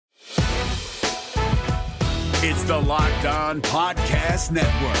It's the Locked On Podcast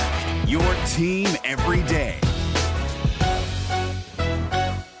Network, your team every day.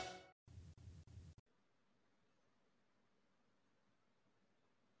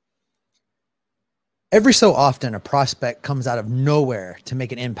 Every so often, a prospect comes out of nowhere to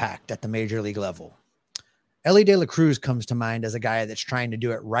make an impact at the major league level. Elly De La Cruz comes to mind as a guy that's trying to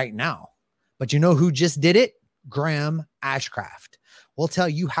do it right now. But you know who just did it? Graham Ashcraft. We'll tell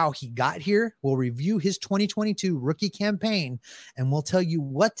you how he got here. We'll review his 2022 rookie campaign, and we'll tell you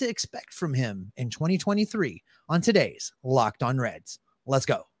what to expect from him in 2023 on today's Locked On Reds. Let's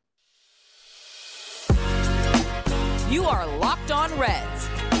go. You are Locked On Reds,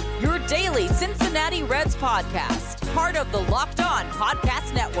 your daily Cincinnati Reds podcast, part of the Locked On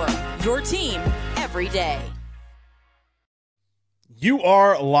Podcast Network, your team every day. You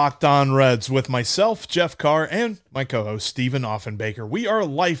are Locked On Reds with myself, Jeff Carr, and my co-host, Stephen Offenbaker. We are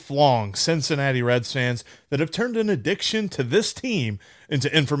lifelong Cincinnati Reds fans that have turned an addiction to this team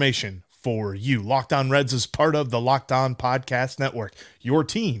into information for you. Locked On Reds is part of the Locked On Podcast Network, your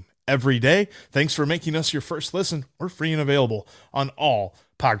team every day. Thanks for making us your first listen. We're free and available on all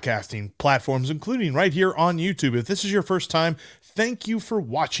podcasting platforms, including right here on YouTube. If this is your first time, thank you for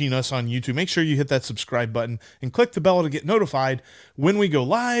watching us on YouTube. Make sure you hit that subscribe button and click the bell to get notified when we go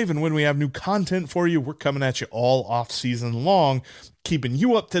live and when we have new content for you. We're coming at you all off season long, keeping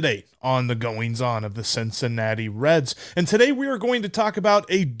you up to date on the goings on of the Cincinnati Reds. And today we are going to talk about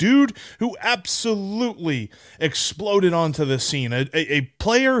a dude who absolutely exploded onto the scene, a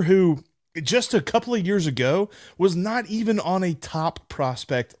player who just a couple of years ago was not even on a top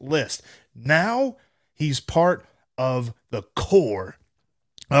prospect list. Now he's part of the core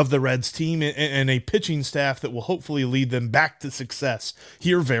of the Reds team and a pitching staff that will hopefully lead them back to success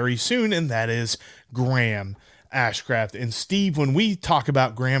here very soon, and that is Graham Ashcraft. And Steve, when we talk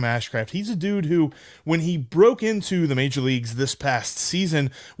about Graham Ashcraft, he's a dude who, when he broke into the major leagues this past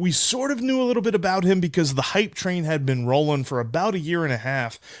season, we sort of knew a little bit about him because the hype train had been rolling for about a year and a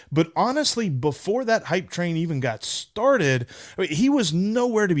half. But honestly, before that hype train even got started, he was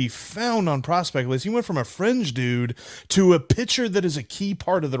nowhere to be found on prospect lists. He went from a fringe dude to a pitcher that is a key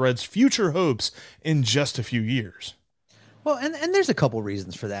part of the Reds' future hopes in just a few years. Well, and there's a couple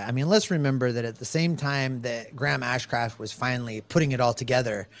reasons for that. I mean, let's remember that at the same time that Graham Ashcraft was finally putting it all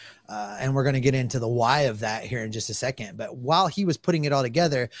together, and we're going to get into the why of that here in just a second. But while he was putting it all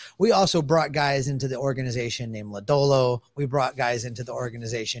together, we also brought guys into the organization named Lodolo. We brought guys into the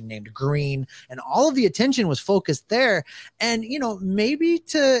organization named Green, and all of the attention was focused there. And, you know, maybe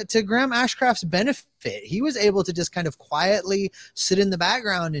to Graham Ashcraft's benefit, he was able to just kind of quietly sit in the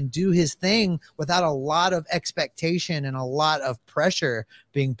background and do his thing without a lot of expectation and a lot of pressure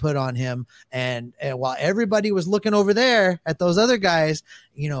being put on him. And while everybody was looking over there at those other guys,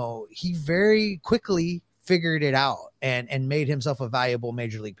 you know, he very quickly figured it out and made himself a valuable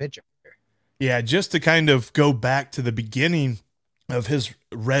major league pitcher. Yeah, just to kind of go back to the beginning of his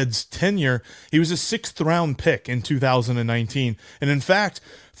Reds tenure, he was a 6th round pick in 2019. And in fact,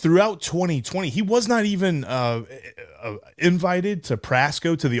 throughout 2020, he was not even invited to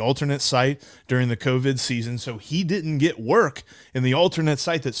Prasco, to the alternate site during the COVID season. So he didn't get work in the alternate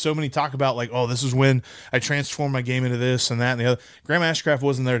site that so many talk about, like, oh, this is when I transform my game into this and that and the other. Graham Ashcraft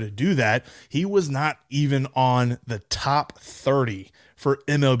wasn't there to do that. He was not even on the top 30 for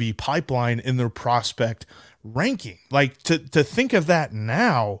MLB Pipeline in their prospect ranking. Like, to think of that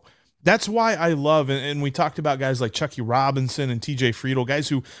now, that's why I love, and we talked about guys like Chucky Robinson and TJ Friedel, guys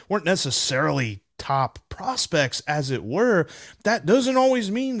who weren't necessarily top prospects, as it were. That doesn't always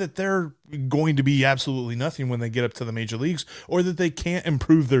mean that they're going to be absolutely nothing when they get up to the major leagues, or that they can't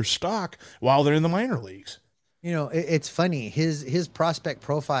improve their stock while they're in the minor leagues. You know, it's funny. His prospect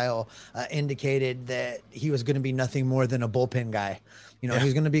profile indicated that he was going to be nothing more than a bullpen guy. You know,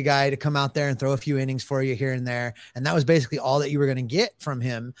 he's going to be a guy to come out there and throw a few innings for you here and there. And that was basically all that you were going to get from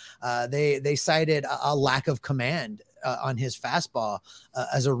him. They cited a lack of command on his fastball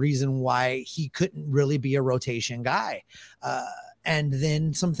as a reason why he couldn't really be a rotation guy. And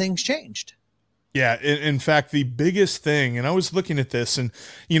then some things changed. Yeah. In fact, the biggest thing, and I was looking at this, and,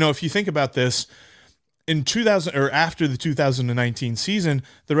 you know, if you think about this, in 2000 or after the 2019 season,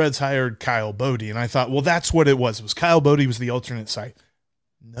 the Reds hired Kyle Bodie. And I thought, well, that's what it was. It was Kyle Bodie was the alternate site.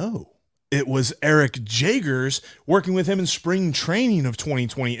 No, it was Eric Jagers working with him in spring training of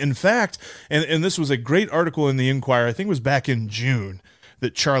 2020. In fact, and this was a great article in the Inquirer, I think it was back in June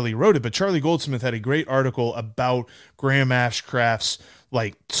that Charlie wrote it, but Charlie Goldsmith had a great article about Graham Ashcraft's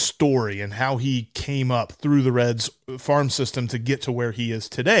like story and how he came up through the Reds farm system to get to where he is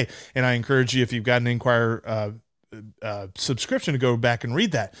today. And I encourage you, if you've got an Inquirer subscription to go back and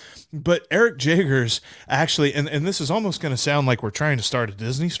read that. But Eric Jagers actually, and this is almost going to sound like we're trying to start a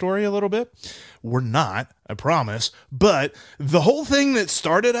Disney story a little bit. We're not, I promise. But the whole thing that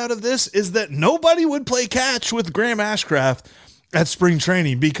started out of this is that nobody would play catch with Graham Ashcraft at spring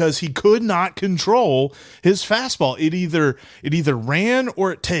training because he could not control his fastball. It either ran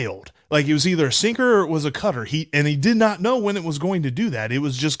or it tailed. Like it was either a sinker or it was a cutter. He did not know when it was going to do that. It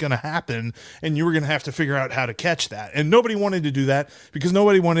was just going to happen, and you were going to have to figure out how to catch that. And nobody wanted to do that because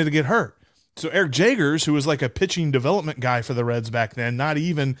nobody wanted to get hurt. So Eric Jagers, who was like a pitching development guy for the Reds back then, not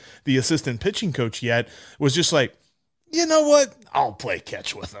even the assistant pitching coach yet, was just like, you know what? I'll play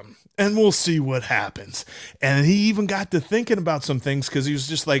catch with him, and we'll see what happens. And he even got to thinking about some things because he was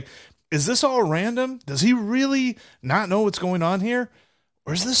just like, is this all random? Does he really not know what's going on here?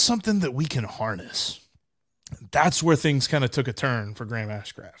 Or is this something that we can harness? That's where things kind of took a turn for Graham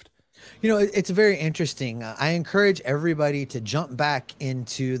Ashcraft. You know, it's very interesting. I encourage everybody to jump back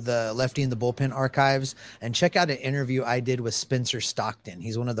into the Lefty in the Bullpen archives and check out an interview I did with Spencer Stockton.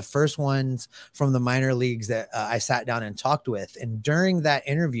 He's one of the first ones from the minor leagues that I sat down and talked with. And during that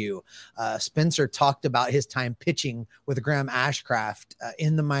interview, Spencer talked about his time pitching with Graham Ashcraft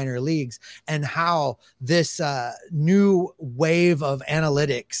in the minor leagues and how this new wave of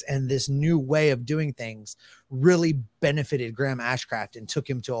analytics and this new way of doing things really benefited Graham Ashcraft and took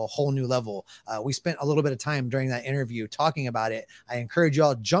him to a whole new level. We spent a little bit of time during that interview talking about it. I encourage you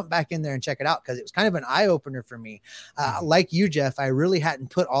all to jump back in there and check it out because it was kind of an eye opener for me. Like you, Jeff, I really hadn't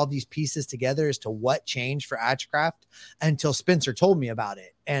put all these pieces together as to what changed for Ashcraft until Spencer told me about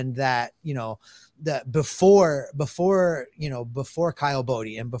it. And that, you know, that before Kyle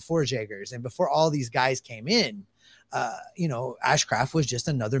Bodie and before Jagers and before all these guys came in, Ashcraft was just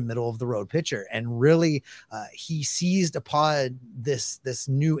another middle of the road pitcher, and really he seized upon this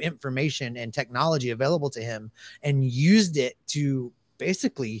new information and technology available to him and used it to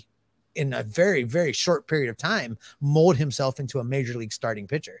basically, in a very, very short period of time, mold himself into a major league starting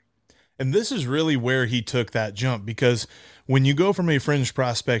pitcher. And this is really where he took that jump, because when you go from a fringe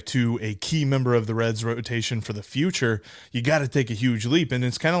prospect to a key member of the Reds rotation for the future, you got to take a huge leap. And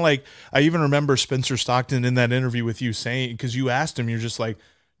it's kind of like, I even remember Spencer Stockton in that interview with you saying, because you asked him, you're just like,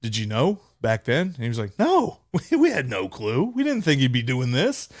 did you know back then? And he was like, no, we had no clue. We didn't think he'd be doing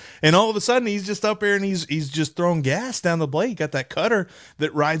this. And all of a sudden he's just up here and he's just throwing gas down the blade. Got that cutter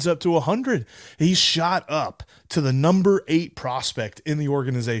that rides up to 100. He's shot up to the number 8 prospect in the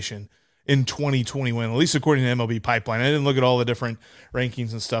organization in 2021, at least according to MLB Pipeline. I didn't look at all the different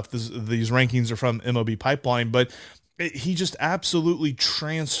rankings and stuff. These rankings are from MLB Pipeline, but he just absolutely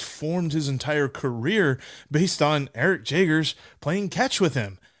transformed his entire career based on Eric Jagers playing catch with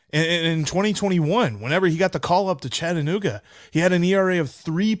him. In 2021, whenever he got the call up to Chattanooga, he had an ERA of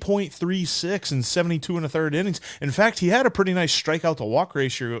 3.36 and 72 1/3 innings. In fact, he had a pretty nice strikeout to walk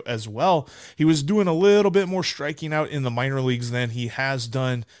ratio as well. He was doing a little bit more striking out in the minor leagues than he has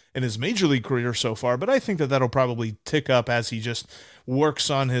done in his major league career so far, but I think that that'll probably tick up as he just works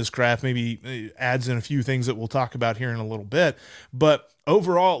on his craft, maybe adds in a few things that we'll talk about here in a little bit. But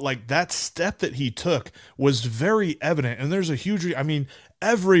overall, like, that step that he took was very evident. And there's a huge,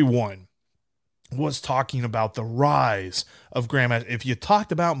 everyone was talking about the rise of Graham. If you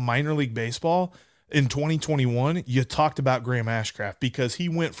talked about minor league baseball in 2021, you talked about Graham Ashcraft, because he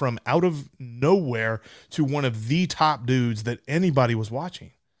went from out of nowhere to one of the top dudes that anybody was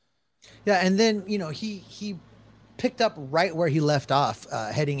watching. Yeah. And then, he picked up right where he left off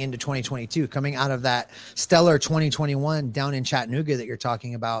heading into 2022, coming out of that stellar 2021 down in Chattanooga that you're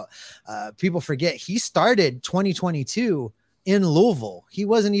talking about. People forget he started 2022 in Louisville. He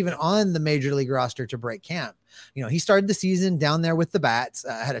wasn't even on the major league roster to break camp. He started the season down there with the Bats,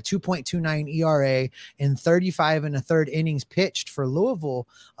 had a 2.29 ERA in 35 1/3 innings pitched for Louisville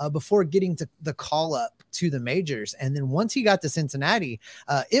before getting to the call up to the majors. And then once he got to Cincinnati,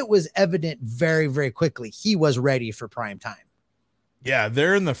 it was evident very, very quickly he was ready for prime time. Yeah,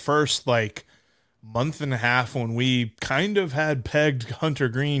 they're in the first month and a half when we kind of had pegged Hunter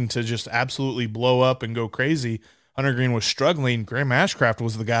Green to just absolutely blow up and go crazy. Hunter Green was struggling. Graham Ashcraft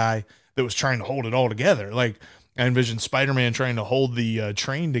was the guy that was trying to hold it all together. Like, I envisioned Spider-Man trying to hold the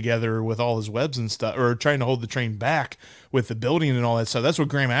train together with all his webs and stuff, or trying to hold the train back with the building and all that stuff. That's what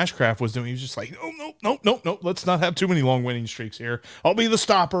Graham Ashcraft was doing. He was just like, no, let's not have too many long winning streaks here. I'll be the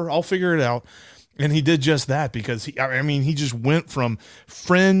stopper. I'll figure it out. And he did just that, because he just went from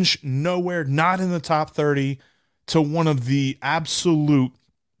fringe, nowhere, not in the top 30, to one of the absolute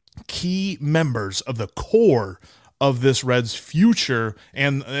key members of the core of this Reds future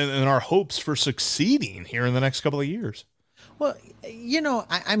and our hopes for succeeding here in the next couple of years. Well,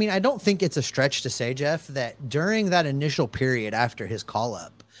 I mean, I don't think it's a stretch to say, Jeff, that during that initial period after his call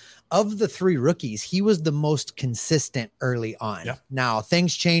up, of the three rookies, he was the most consistent early on. Yeah. Now,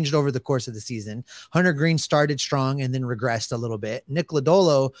 things changed over the course of the season. Hunter Green started strong and then regressed a little bit. Nick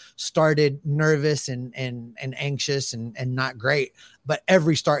Lodolo started nervous and anxious and not great, but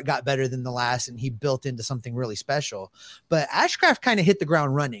every start got better than the last, and he built into something really special. But Ashcraft kind of hit the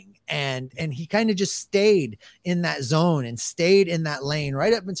ground running, and he kind of just stayed in that zone and stayed in that lane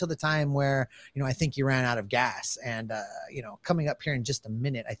right up until the time where, I think he ran out of gas. And, coming up here in just a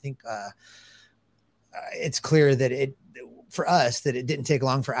minute, I think it's clear that for us, that it didn't take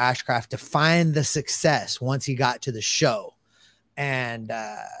long for Ashcraft to find the success once he got to the show. And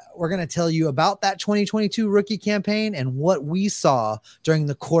we're going to tell you about that 2022 rookie campaign and what we saw during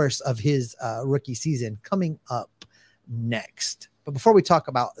the course of his rookie season coming up next. But before we talk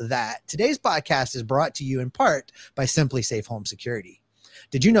about that, today's podcast is brought to you in part by Simply Safe Home Security.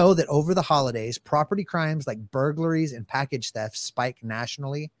 Did you know that over the holidays, property crimes like burglaries and package thefts spike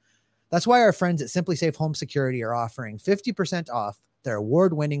nationally? That's why our friends at Simply Safe Home Security are offering 50% off their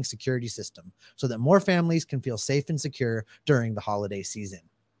award-winning security system so that more families can feel safe and secure during the holiday season.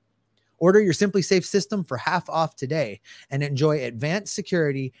 Order your Simply Safe system for half off today and enjoy advanced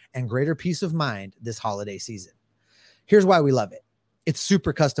security and greater peace of mind this holiday season. Here's why we love it. It's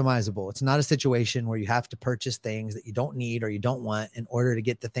super customizable. It's not a situation where you have to purchase things that you don't need or you don't want in order to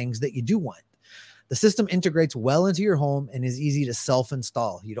get the things that you do want. The system integrates well into your home and is easy to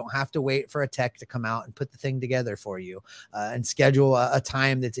self-install. You don't have to wait for a tech to come out and put the thing together for you and schedule a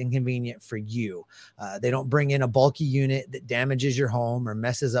time that's inconvenient for you. They don't bring in a bulky unit that damages your home or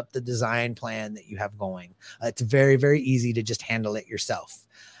messes up the design plan that you have going. It's very, very easy to just handle it yourself.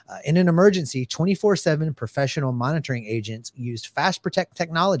 In an emergency, 24/7 professional monitoring agents used Fast Protect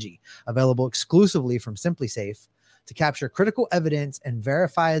technology available exclusively from SimpliSafe to capture critical evidence and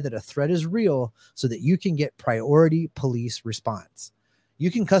verify that a threat is real so that you can get priority police response. You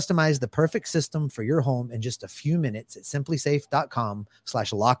can customize the perfect system for your home in just a few minutes at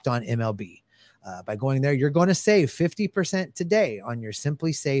simplysafe.com/lockedonmlb. By going there, you're going to save 50% today on your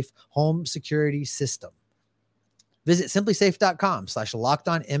SimpliSafe home security system. Visit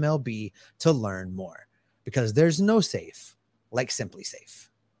simplysafe.com/lockedonmlb to learn more, because there's no safe like SimpliSafe.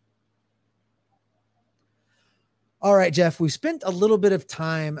 All right, Jeff, we spent a little bit of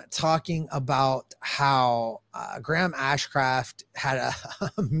time talking about how Graham Ashcraft had a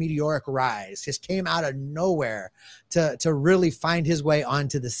meteoric rise, just came out of nowhere to really find his way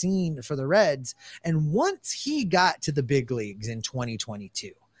onto the scene for the Reds. And once he got to the big leagues in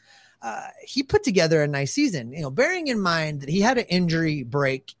 2022, he put together a nice season, bearing in mind that he had an injury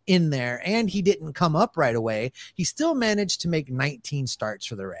break in there and he didn't come up right away. He still managed to make 19 starts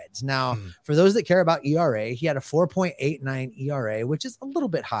for the Reds. Now, for those that care about ERA, he had a 4.89 ERA, which is a little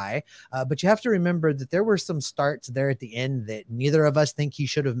bit high, but you have to remember that there were some starts there at the end that neither of us think he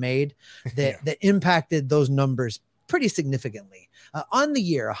should have made that impacted those numbers pretty significantly. On the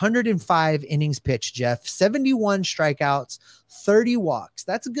year, 105 innings pitched, Jeff, 71 strikeouts, 30 walks.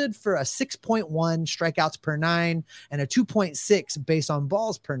 That's good for a 6.1 strikeouts per nine and a 2.6 base on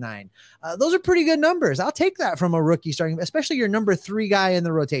balls per nine. Those are pretty good numbers. I'll take that from a rookie starting, especially your number 3 guy in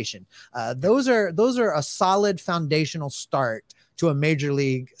the rotation. Those are a solid foundational start to a major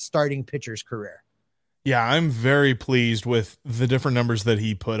league starting pitcher's career. Yeah, I'm very pleased with the different numbers that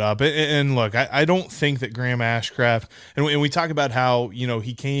he put up. And look, I don't think that Graham Ashcraft, and we talk about how,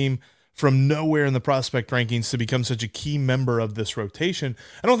 he came from nowhere in the prospect rankings to become such a key member of this rotation.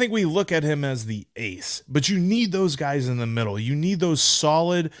 I don't think we look at him as the ace, but you need those guys in the middle. You need those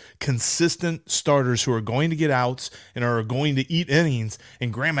solid, consistent starters who are going to get outs and are going to eat innings,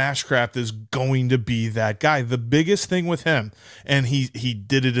 and Graham Ashcraft is going to be that guy. The biggest thing with him, and he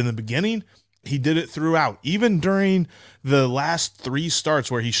did it in the beginning, he did it throughout, even during the last 3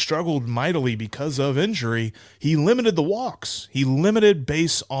 starts where he struggled mightily because of injury. He limited the walks. He limited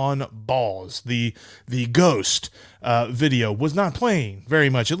base on balls. The ghost video was not playing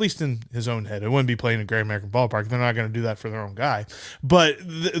very much, at least in his own head. It wouldn't be playing at Great American Ballpark. They're not going to do that for their own guy. But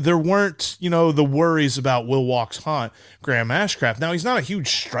there weren't, the worries about will walks haunt Graham Ashcraft. Now, he's not a huge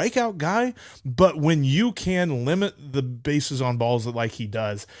strikeout guy, but when you can limit the bases on balls like he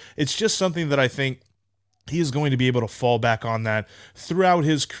does, it's just something that I think he is going to be able to fall back on that throughout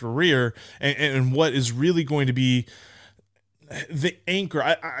his career, and what is really going to be the anchor.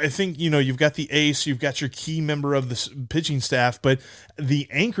 I think, you've got the ace, you've got your key member of the pitching staff, but the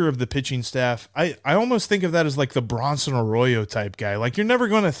anchor of the pitching staff, I almost think of that as like the Bronson Arroyo type guy. Like, you're never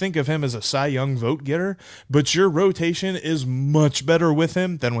going to think of him as a Cy Young vote getter, but your rotation is much better with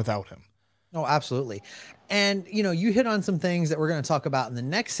him than without him. Oh, absolutely. And, you hit on some things that we're going to talk about in the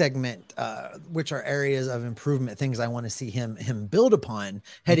next segment, which are areas of improvement, things I want to see him build upon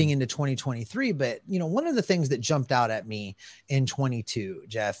heading into 2023. But, one of the things that jumped out at me in 22,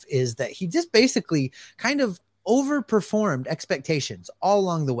 Jeff, is that he just basically kind of overperformed expectations all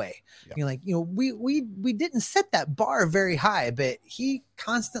along the way. Yep. We didn't set that bar very high, but he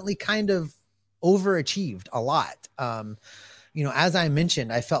constantly kind of overachieved a lot. As I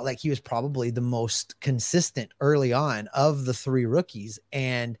mentioned, I felt like he was probably the most consistent early on of the three rookies.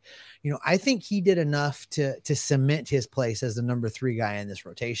 And, I think he did enough to cement his place as the number 3 guy in this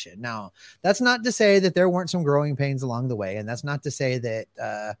rotation. Now, that's not to say that there weren't some growing pains along the way. And that's not to say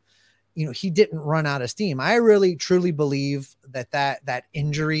that, he didn't run out of steam. I really, truly believe that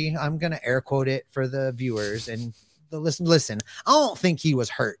injury, I'm going to air quote it for the viewers and listen, I don't think he was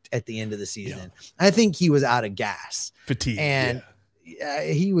hurt at the end of the season. Yeah. I think he was out of gas, fatigue, and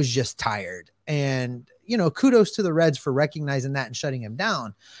he was just tired. And, kudos to the Reds for recognizing that and shutting him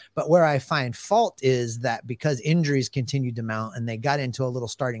down. But where I find fault is that because injuries continued to mount and they got into a little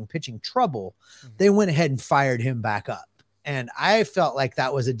starting pitching trouble, they went ahead and fired him back up. And I felt like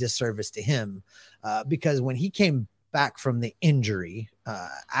that was a disservice to him because when he came back from the injury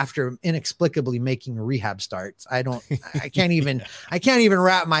after inexplicably making rehab starts, I can't even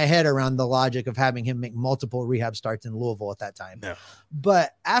wrap my head around the logic of having him make multiple rehab starts in Louisville at that time. No.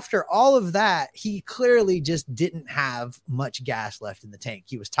 But after all of that, he clearly just didn't have much gas left in the tank.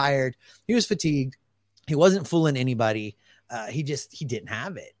 He was tired. He was fatigued. He wasn't fooling anybody. He didn't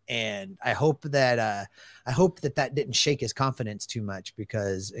have it. And I hope that didn't shake his confidence too much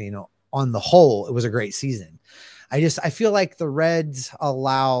because, on the whole, it was a great season. I feel like the Reds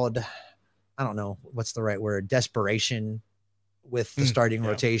allowed, I don't know what's the right word, desperation with the starting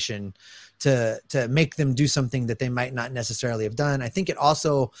rotation to make them do something that they might not necessarily have done. I think it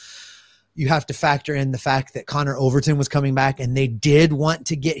also, you have to factor in the fact that Connor Overton was coming back and they did want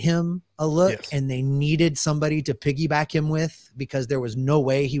to get him a look and they needed somebody to piggyback him with because there was no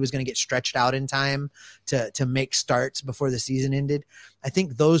way he was going to get stretched out in time to make starts before the season ended. I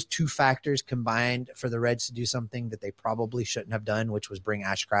think those two factors combined for the Reds to do something that they probably shouldn't have done, which was bring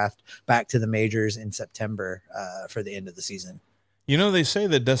Ashcraft back to the majors in September for the end of the season. They say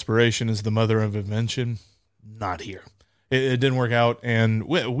that desperation is the mother of invention. Not here. It didn't work out, and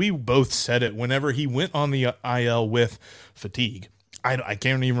we both said it whenever he went on the IL with fatigue. I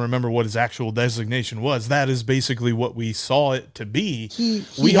can't even remember what his actual designation was. That is basically what we saw it to be.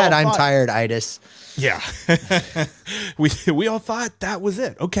 He had I'm tired-itis. Yeah. we all thought that was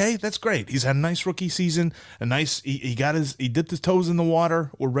it. Okay, that's great. He's had a nice rookie season. He dipped his toes in the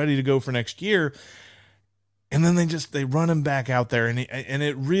water. We're ready to go for next year. And then they run him back out there, and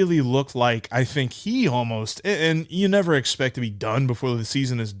it really looked like, I think he almost, and you never expect to be done before the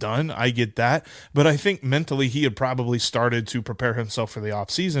season is done. I get that, but I think mentally he had probably started to prepare himself for the off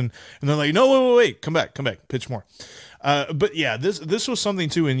season, and they're like, no, wait, come back, pitch more. But yeah, this was something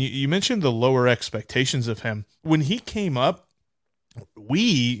too, and you mentioned the lower expectations of him when he came up.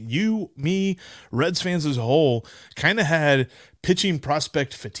 You, me, Reds fans as a whole, kind of had pitching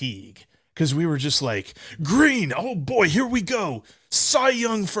prospect fatigue. Because we were just like, Green, oh boy, here we go. Cy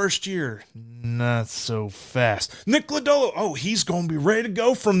Young first year. Not so fast. Nick Lodolo, oh, he's going to be ready to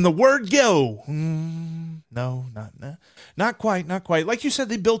go from the word go. No, not quite. Like you said,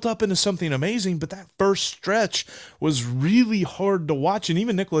 they built up into something amazing, but that first stretch was really hard to watch. And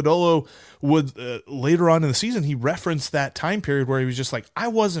even Nick Lodolo would, later on in the season, he referenced that time period where he was just like, I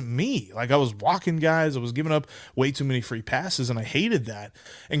wasn't me. Like, I was walking guys. I was giving up way too many free passes, and I hated that.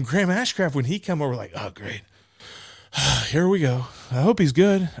 And Graham Ashcraft, when he came over, like, oh, great. Here we go. I hope he's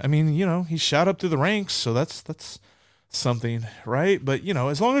good. I mean, he's shot up through the ranks, so that's something, right? But,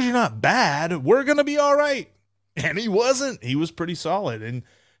 as long as you're not bad, we're going to be all right. And he wasn't. He was pretty solid. And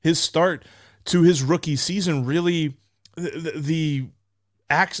his start to his rookie season really, the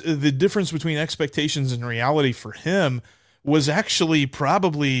difference between expectations and reality for him was actually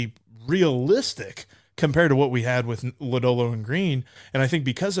probably realistic compared to what we had with Lodolo and Green. And I think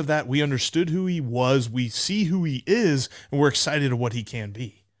because of that, we understood who he was, we see who he is, and we're excited of what he can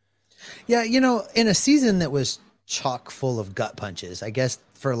be. Yeah, in a season that was chock full of gut punches, I guess,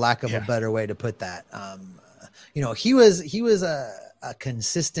 for lack of a better way to put that, he was a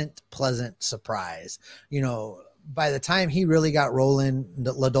consistent, pleasant surprise. By the time he really got rolling,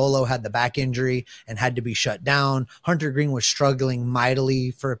 Lodolo had the back injury and had to be shut down. Hunter Green was struggling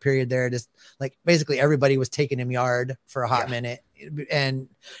mightily for a period there. Just like basically everybody was taking him yard for a hot minute. And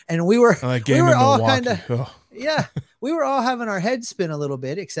we were all kind of, we were all having our heads spin a little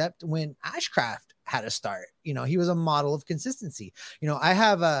bit, except when Ashcraft how to start. He was a model of consistency.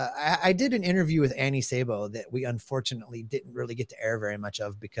 I did an interview with Annie Sabo that we unfortunately didn't really get to air very much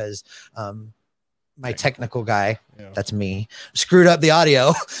of because my technical guy, that's me, screwed up the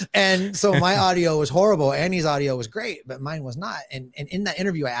audio. And so my audio was horrible. Annie's audio was great, but mine was not. And in that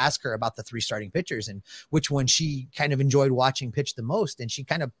interview, I asked her about the 3 starting pitchers and which one she kind of enjoyed watching pitch the most. And she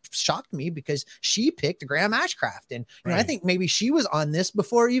kind of shocked me because she picked Graham Ashcraft. And I think maybe she was on this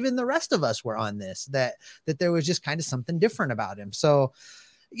before even the rest of us were on this, that there was just kind of something different about him. So,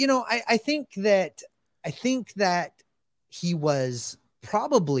 I think that he was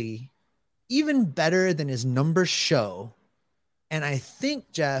probably even better than his numbers show. And I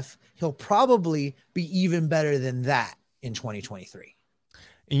think, Jeff, he'll probably be even better than that in 2023.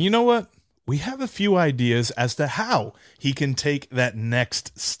 And you know what? We have a few ideas as to how he can take that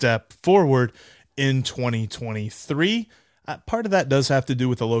next step forward in 2023. Part of that does have to do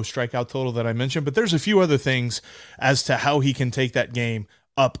with the low strikeout total that I mentioned, but there's a few other things as to how he can take that game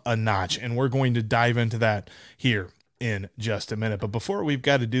up a notch. And we're going to dive into that here in just a minute. But before we've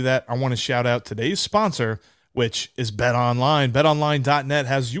got to do that, I want to shout out today's sponsor, which is BetOnline. BetOnline.net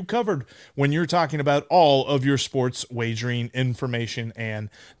has you covered when you're talking about all of your sports wagering information and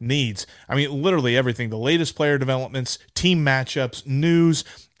needs. I mean, literally everything, the latest player developments, team matchups, news,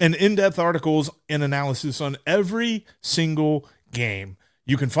 and in-depth articles and analysis on every single game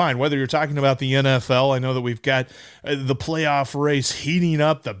you can find, whether you're talking about the NFL. I know that we've got the playoff race heating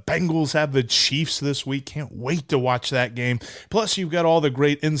up. The Bengals have the Chiefs this week. Can't wait to watch that game. Plus, you've got all the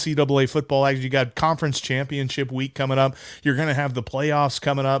great NCAA football action. You got conference championship week coming up. You're going to have the playoffs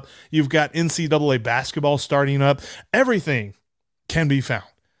coming up. You've got NCAA basketball starting up. Everything can be found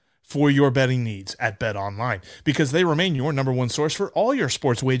for your betting needs at BetOnline because they remain your number one source for all your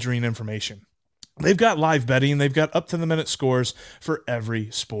sports wagering information. They've got live betting. They've got up-to-the-minute scores for every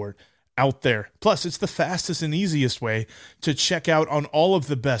sport out there. Plus, it's the fastest and easiest way to check out on all of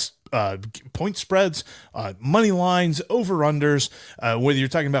the best point spreads, money lines, over-unders, whether you're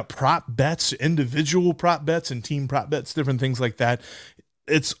talking about prop bets, individual prop bets, and team prop bets, different things like that.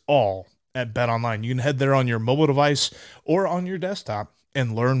 It's all at BetOnline. You can head there on your mobile device or on your desktop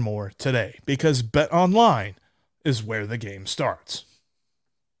and learn more today because BetOnline is where the game starts.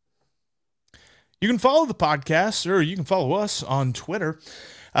 You can follow the podcast, or you can follow us on Twitter.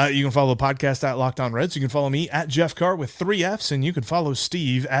 You can follow the podcast at Locked On Reds. You can follow me at Jeff Carr with 3 Fs, and you can follow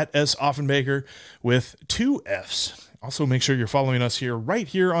Steve at S. Offenbaker with 2 Fs. Also, make sure you're following us right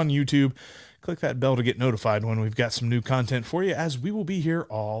here on YouTube. Click that bell to get notified when we've got some new content for you, as we will be here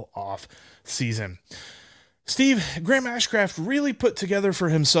all off season. Steve, Graham Ashcraft really put together for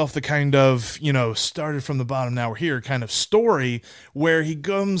himself the kind of, started from the bottom, now we're here kind of story where he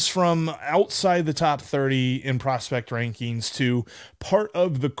comes from outside the top 30 in prospect rankings to part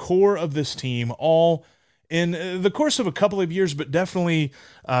of the core of this team, all in the course of a couple of years, but definitely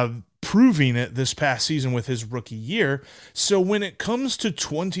proving it this past season with his rookie year. So when it comes to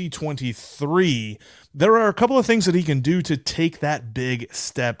 2023, there are a couple of things that he can do to take that big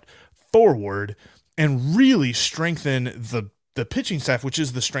step forward and really strengthen the pitching staff, which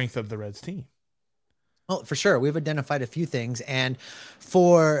is the strength of the Reds team. Well, for sure. We've identified a few things. And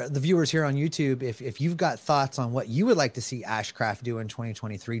for the viewers here on YouTube, if you've got thoughts on what you would like to see Ashcraft do in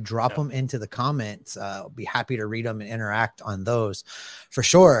 2023, drop them into the comments. I'll be happy to read them and interact on those for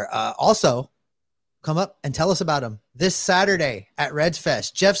sure. Also, come up and tell us about them this Saturday at Reds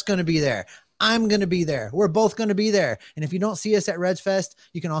Fest. Jeff's going to be there. I'm going to be there. We're both going to be there. And if you don't see us at Reds Fest,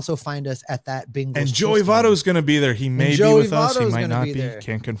 you can also find us at that Bengals. And Joey Votto's going to be there. He may be with us. He might not be.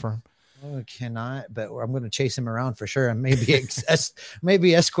 Can't confirm. Oh, cannot, but I'm going to chase him around for sure. And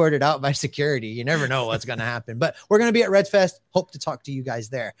maybe escorted out by security. You never know what's going to happen, but we're going to be at Reds Fest. Hope to talk to you guys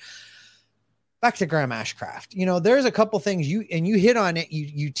there. Back to Graham Ashcraft. There's a couple things you hit on it.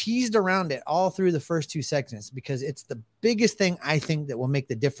 You teased around it all through the first 2 segments because it's the biggest thing I think that will make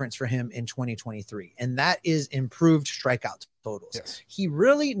the difference for him in 2023. And that is improved strikeout totals. Yes. He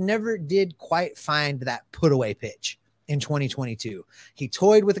really never did quite find that put away pitch in 2022. He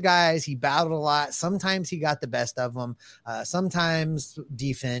toyed with the guys. He battled a lot. Sometimes he got the best of them. Sometimes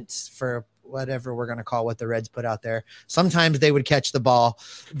defense for whatever we're going to call what the Reds put out there. Sometimes they would catch the ball,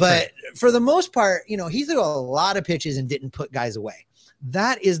 but for the most part, he threw a lot of pitches and didn't put guys away.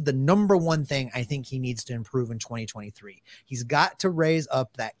 That is the number one thing I think he needs to improve in 2023. He's got to raise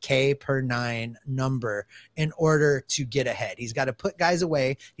up that K per 9 number in order to get ahead. He's got to put guys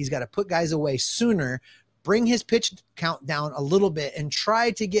away. He's got to put guys away sooner, bring his pitch count down a little bit and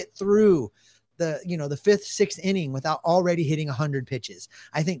try to get through the fifth, sixth inning without already hitting 100 pitches.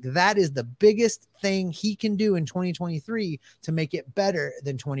 I think that is the biggest thing he can do in 2023 to make it better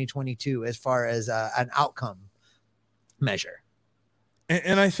than 2022 as far as an outcome measure.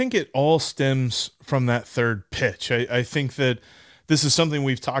 And I think it all stems from that third pitch. I think that this is something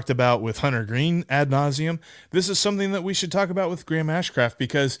we've talked about with Hunter Green ad nauseum. This is something that we should talk about with Graham Ashcraft,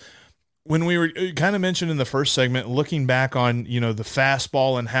 because when we were kind of mentioned in the first segment, looking back on, the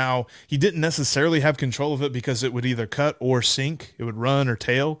fastball and how he didn't necessarily have control of it because it would either cut or sink, it would run or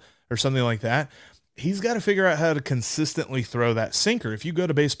tail or something like that. He's got to figure out how to consistently throw that sinker. If you go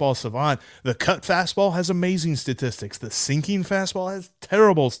to Baseball Savant, the cut fastball has amazing statistics. The sinking fastball has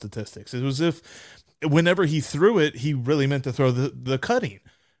terrible statistics. It was as if whenever he threw it, he really meant to throw the cut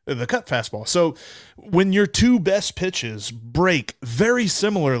fastball. So when your two best pitches break very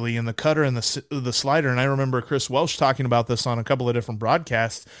similarly in the cutter and the slider, and I remember Chris Welsh talking about this on a couple of different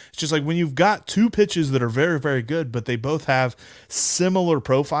broadcasts, it's just like when you've got two pitches that are very, very good, but they both have similar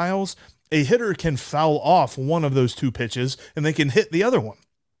profiles, a hitter can foul off one of those two pitches and they can hit the other one.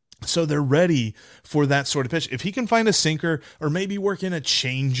 So they're ready for that sort of pitch. If he can find a sinker or maybe work in a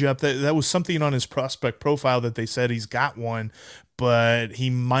changeup, that was something on his prospect profile that they said he's got one, but he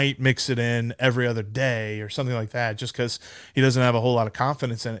might mix it in every other day or something like that just because he doesn't have a whole lot of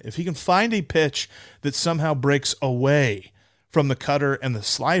confidence in it. If he can find a pitch that somehow breaks away from the cutter and the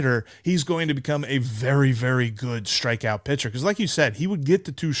slider, he's going to become a very, very good strikeout pitcher. Because like you said, he would get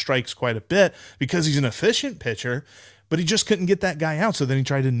to 2 strikes quite a bit because he's an efficient pitcher, but he just couldn't get that guy out. So then he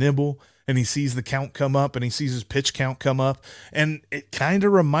tried to nibble, and he sees the count come up, and he sees his pitch count come up. And it kind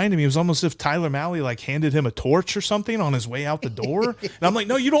of reminded me, it was almost as if Tyler Mahle handed him a torch or something on his way out the door. And I'm like,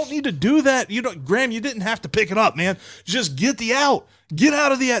 no, you don't need to do that. Graham, you didn't have to pick it up, man. Just get the out. Get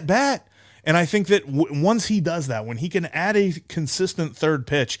out of the at bat. And I think that once he does that, when he can add a consistent third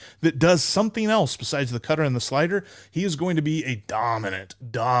pitch that does something else besides the cutter and the slider, he is going to be a dominant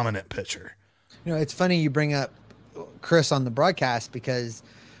pitcher. It's funny you bring up Chris on the broadcast, because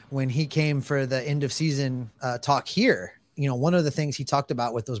when he came for the end of season talk here, one of the things he talked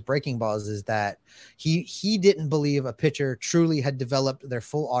about with those breaking balls is that he didn't believe a pitcher truly had developed their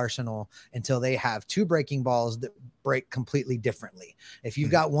full arsenal until they have 2 breaking balls that break completely differently. If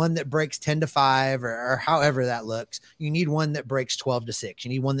you've got one that breaks 10-5 or however that looks, you need one that breaks 12-6. You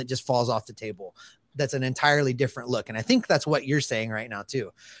need one that just falls off the table. That's an entirely different look. And I think that's what you're saying right now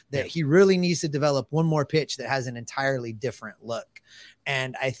too, that he really needs to develop one more pitch that has an entirely different look.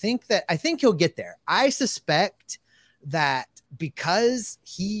 And I think he'll get there. I suspect that because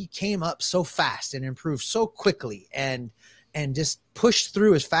he came up so fast and improved so quickly and just pushed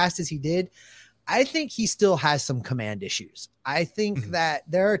through as fast as he did, I think he still has some command issues. I think that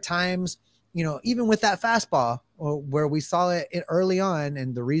there are times, even with that fastball where we saw it early on,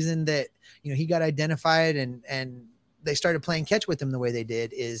 and the reason that, he got identified and they started playing catch with him the way they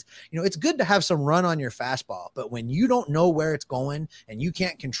did is, it's good to have some run on your fastball, but when you don't know where it's going and you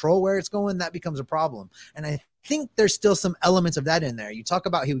can't control where it's going, that becomes a problem. And I think there's still some elements of that in there. You talk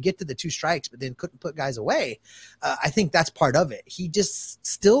about he would get to the 2 strikes, but then couldn't put guys away. I think that's part of it. He just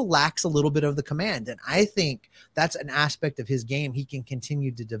still lacks a little bit of the command. And I think that's an aspect of his game he can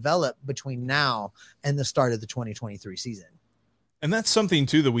continue to develop between now and the start of the 2023 season. And that's something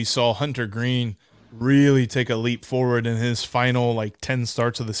too that we saw Hunter Green really take a leap forward in his final 10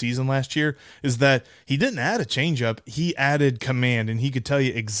 starts of the season last year, is that he didn't add a changeup. He added command, and he could tell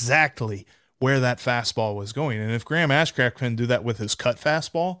you exactly where that fastball was going. And if Graham Ashcraft can do that with his cut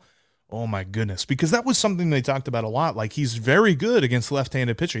fastball, oh my goodness, because that was something they talked about a lot. He's very good against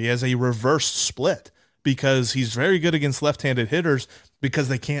left-handed pitcher. He has a reverse split because he's very good against left-handed hitters because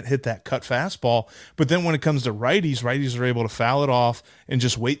they can't hit that cut fastball. But then when it comes to righties are able to foul it off and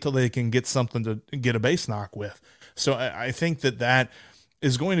just wait till they can get something to get a base knock with. So I think that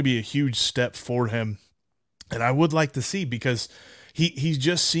is going to be a huge step for him. And I would like to see, because he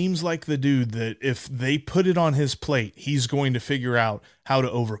just seems like the dude that if they put it on his plate, he's going to figure out how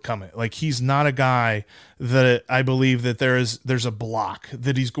to overcome it. He's not a guy that I believe that there's a block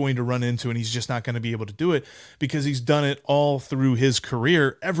that he's going to run into and he's just not going to be able to do it, because he's done it all through his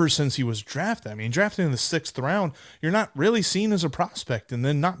career ever since he was drafted. I mean, drafted in the 6th round, you're not really seen as a prospect, and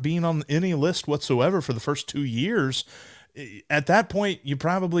then not being on any list whatsoever for the first 2 years. At that point, you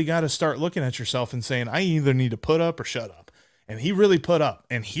probably got to start looking at yourself and saying, I either need to put up or shut up. And he really put up,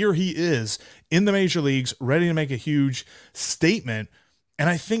 and here he is in the major leagues, ready to make a huge statement. And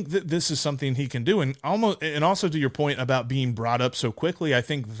I think that this is something he can do. And also to your point about being brought up so quickly, I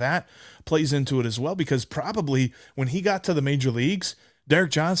think that plays into it as well, because probably when he got to the major leagues,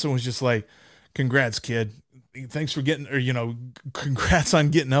 Derek Johnson was just like, congrats, kid. Thanks for congrats on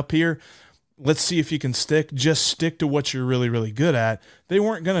getting up here. let's see if you can just stick to what you're really, really good at. They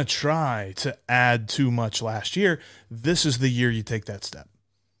weren't going to try to add too much last year. This is the year you take that step.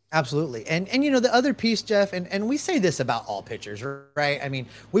 Absolutely. And the other piece, Jeff, and we say this about all pitchers, right? I mean,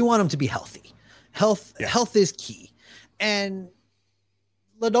 we want them to be healthy. Health is key. And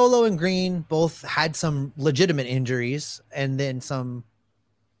Lodolo and Green both had some legitimate injuries, and then some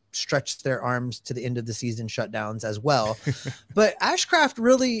stretched their arms to the end of the season shutdowns as well. But Ashcraft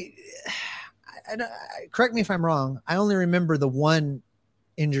really, correct me if I'm wrong, I only remember the one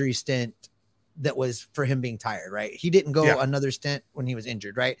injury stint that was for him being tired, right? He didn't go another stint when he was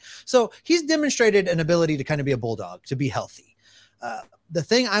injured, right? So he's demonstrated an ability to kind of be a bulldog, to be healthy. The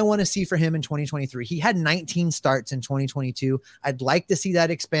thing I want to see for him in 2023, he had 19 starts in 2022. I'd like to see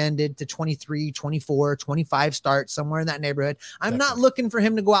that expanded to 23, 24, 25 starts, somewhere in that neighborhood. I'm not looking for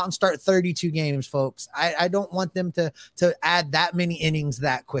him to go out and start 32 games, folks. I don't want them to add that many innings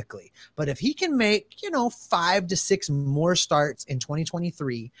that quickly. But if he can make, 5 to 6 more starts in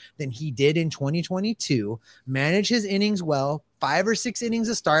 2023 than he did in 2022, manage his innings well, 5 or 6 innings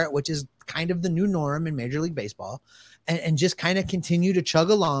a start, which is kind of the new norm in Major League Baseball, and just kind of continue to chug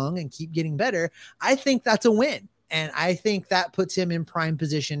along and keep getting better, I think that's a win. And I think that puts him in prime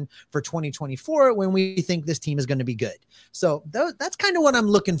position for 2024 when we think this team is going to be good. So that's kind of what I'm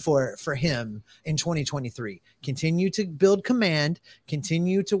looking for him in 2023. Continue to build command,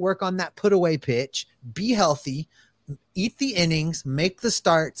 continue to work on that put away pitch, be healthy, eat the innings, make the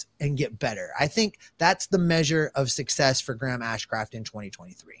starts, and get better. I think that's the measure of success for Graham Ashcraft in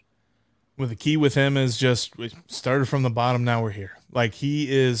 2023. Well, the key with him is just we started from the bottom. Now we're here. Like,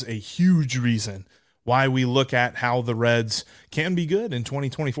 he is a huge reason why we look at how the Reds can be good in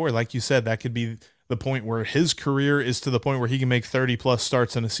 2024. Like you said, that could be the point where his career is to the point where he can make 30 plus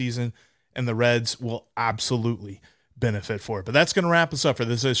starts in a season, and the Reds will absolutely benefit for it. But that's going to wrap us up for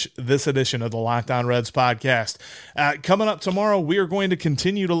this edition of the Locked On Reds podcast. Coming up tomorrow, we are going to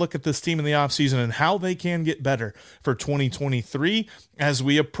continue to look at this team in the offseason and how they can get better for 2023 as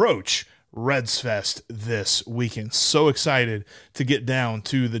we approach Reds Fest this weekend. So excited to get down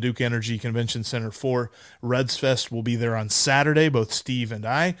to the Duke Energy Convention Center for Reds Fest. We'll be there on Saturday, both Steve and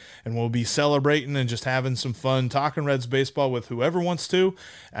I, and we'll be celebrating and just having some fun, talking Reds baseball with whoever wants to,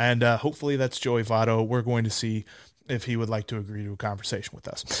 and hopefully that's Joey Votto. We're going to see if he would like to agree to a conversation with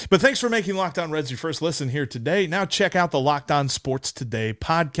us. But thanks for making Locked On Reds your first listen here today. Now check out the Locked On Sports Today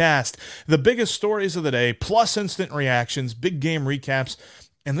podcast. The biggest stories of the day, plus instant reactions, big game recaps,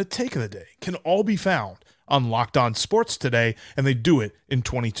 and the take of the day can all be found on Locked On Sports Today, and they do it in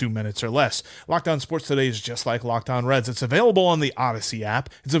 22 minutes or less. Locked On Sports Today is just like Locked On Reds. It's available on the Odyssey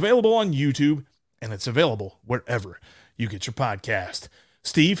app, it's available on YouTube, and it's available wherever you get your podcast.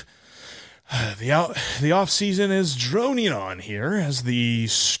 Steve, the off season is droning on here as the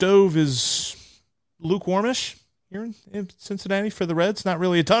stove is lukewarmish here in Cincinnati for the Reds. Not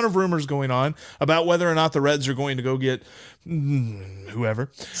really a ton of rumors going on about whether or not the Reds are going to go get whoever.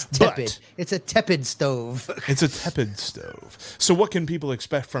 It's tepid. It's a tepid stove. It's a tepid stove. So what can people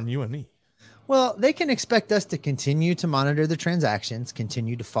expect from you and me? Well, they can expect us to continue to monitor the transactions,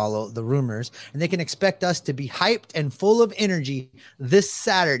 continue to follow the rumors, and they can expect us to be hyped and full of energy this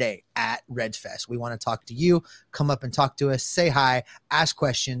Saturday at Reds Fest. We want to talk to you. Come up and talk to us. Say hi. Ask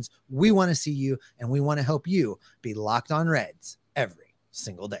questions. We want to see you, and we want to help you be Locked On Reds every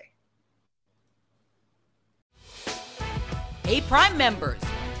single day. Hey, Prime members,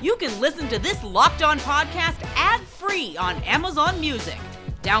 you can listen to this Locked On podcast ad-free on Amazon Music.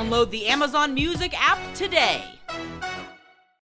 Download the Amazon Music app today.